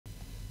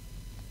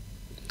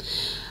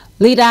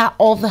Leader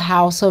of the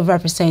House of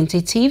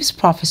Representatives,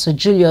 Professor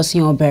Julius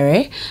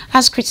Ihonvbere,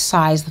 has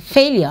criticized the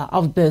failure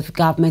of both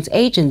government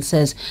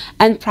agencies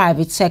and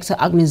private sector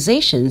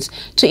organizations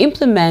to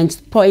implement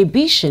the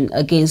Prohibition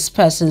Against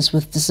Persons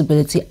with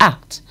Disability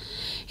Act.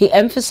 He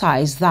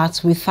emphasized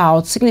that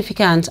without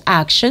significant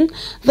action,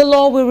 the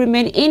law will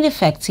remain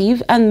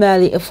ineffective and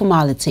merely a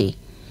formality.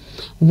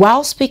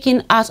 While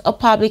speaking at a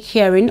public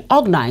hearing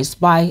organized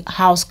by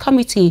House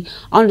Committee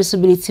on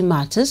Disability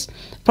Matters,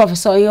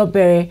 Professor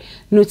Ihonvbere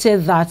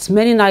noted that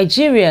many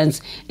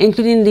Nigerians,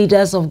 including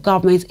leaders of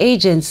government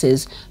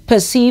agencies,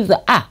 perceive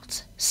the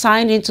act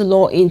signed into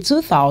law in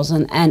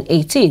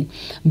 2018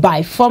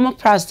 by former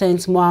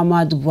President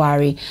Muhammadu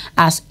Buhari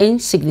as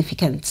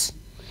insignificant.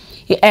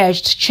 He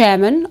urged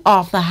Chairman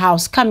of the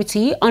House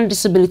Committee on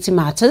Disability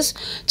Matters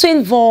to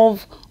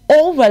involve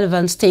all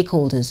relevant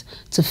stakeholders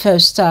to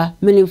foster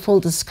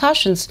meaningful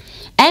discussions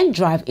and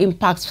drive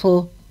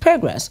impactful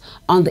progress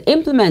on the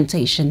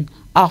implementation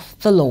of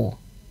the law.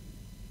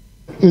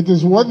 It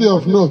is worthy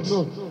of note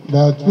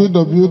that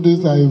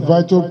PWDs are a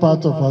vital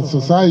part of our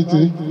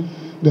society.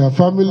 They are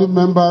family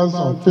members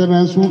or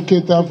parents who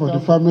cater for the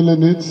family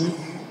needs.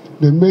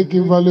 They make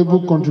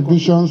invaluable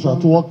contributions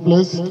at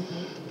workplace,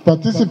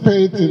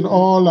 participate in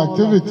all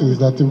activities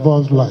that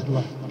involve life.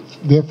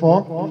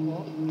 Therefore,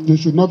 they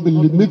should not be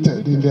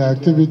limited in their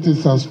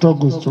activities and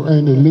struggles to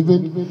earn a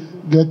living,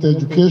 get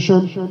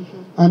education,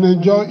 and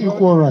enjoy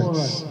equal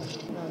rights.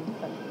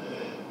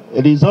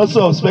 It is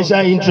also of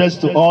special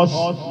interest to us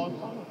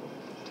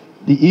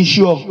the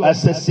issue of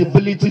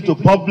accessibility to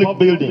public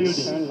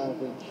buildings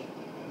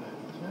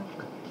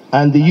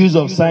and the use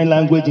of sign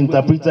language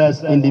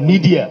interpreters in the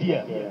media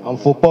and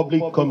for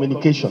public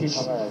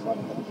communications.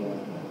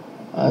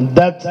 And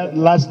that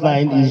last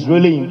line is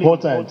really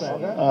important.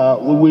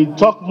 We will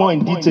talk more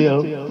in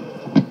detail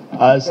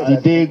as the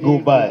day go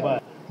by.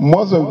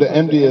 Most of the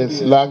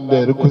MDS lack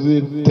the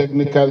requisite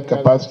technical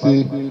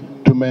capacity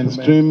to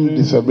mainstream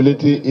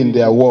disability in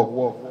their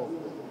work.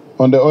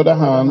 On the other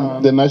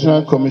hand, the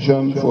National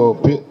Commission for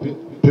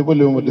People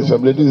Living with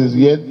Disabilities is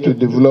yet to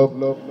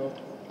develop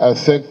a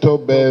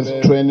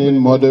sector-based training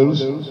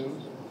models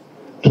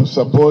to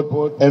support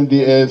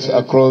MDS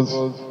across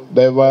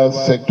diverse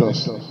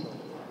sectors.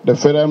 The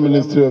Federal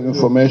Ministry of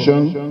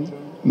Information,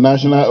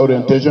 National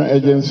Orientation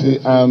Agency,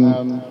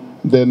 and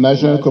the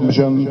National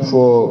Commission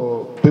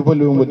for People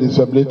Living with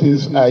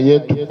Disabilities are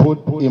yet to put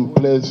in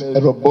place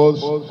a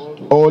robust,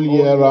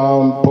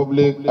 all-year-round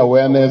public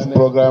awareness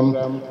program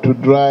to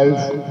drive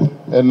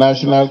a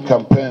national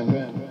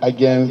campaign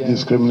against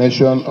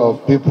discrimination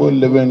of people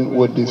living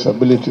with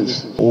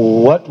disabilities.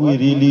 What we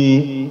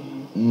really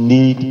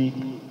need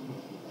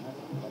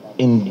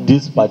in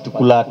this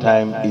particular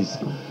time is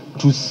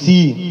to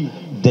see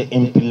the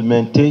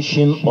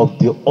implementation of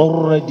the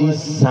already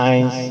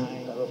signed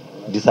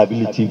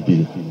disability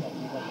bill,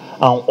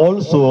 and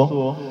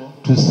also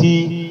to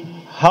see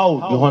how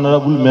the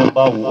honorable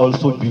member will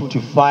also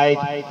beautify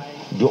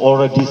the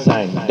already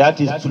signed. That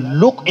is to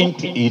look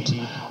into it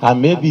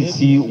and maybe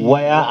see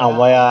where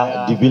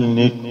the bill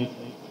need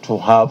to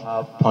have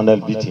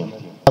panel beating.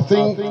 I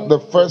think the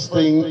first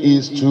thing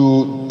is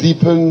to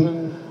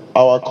deepen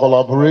our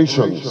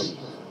collaborations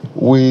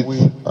with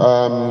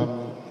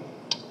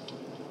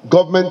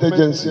government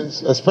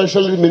agencies,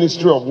 especially the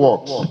Ministry of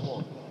Works.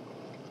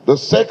 The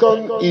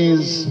second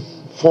is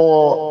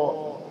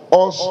for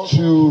us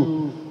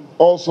to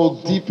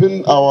also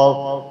deepen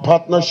our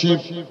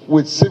partnership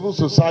with civil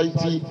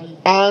society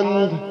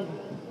and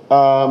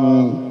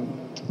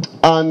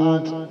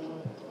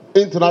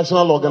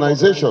international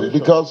organizations,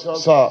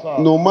 because, sir,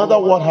 no matter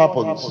what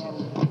happens,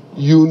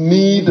 you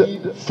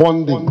need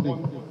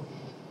funding.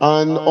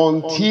 And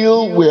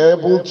until we're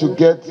able to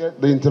get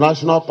the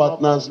international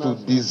partners to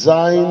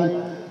design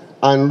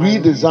and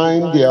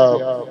redesign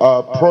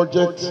their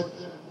project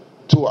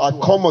to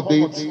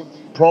accommodate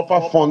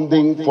proper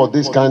funding for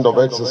this kind of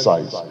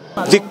exercise.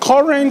 The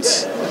current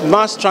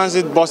mass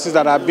transit buses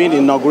that are being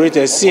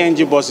inaugurated,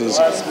 CNG buses,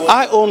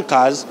 I own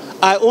cars,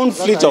 I own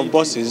fleet of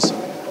buses.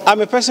 I'm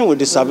a person with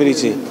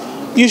disability.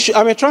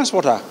 I'm a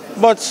transporter,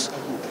 but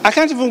I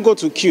can't even go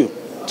to queue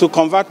to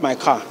convert my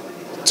car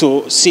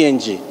to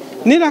CNG.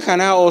 Neither can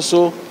I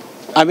also,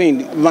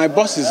 my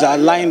buses are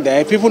lying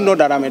there. People know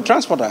that I'm a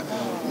transporter.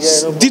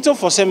 Ditto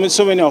for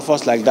so many of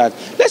us like that.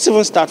 Let's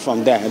even start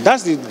from there.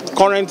 That's the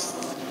current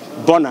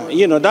burner.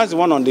 That's the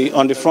one on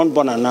the front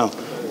burner now.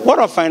 What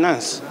of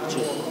finance?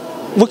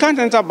 We can't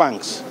enter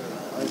banks.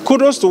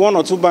 Kudos to one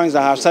or two banks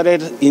that have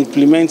started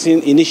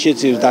implementing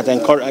initiatives that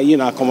encourage,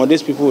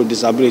 accommodate people with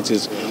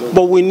disabilities.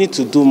 But we need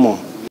to do more.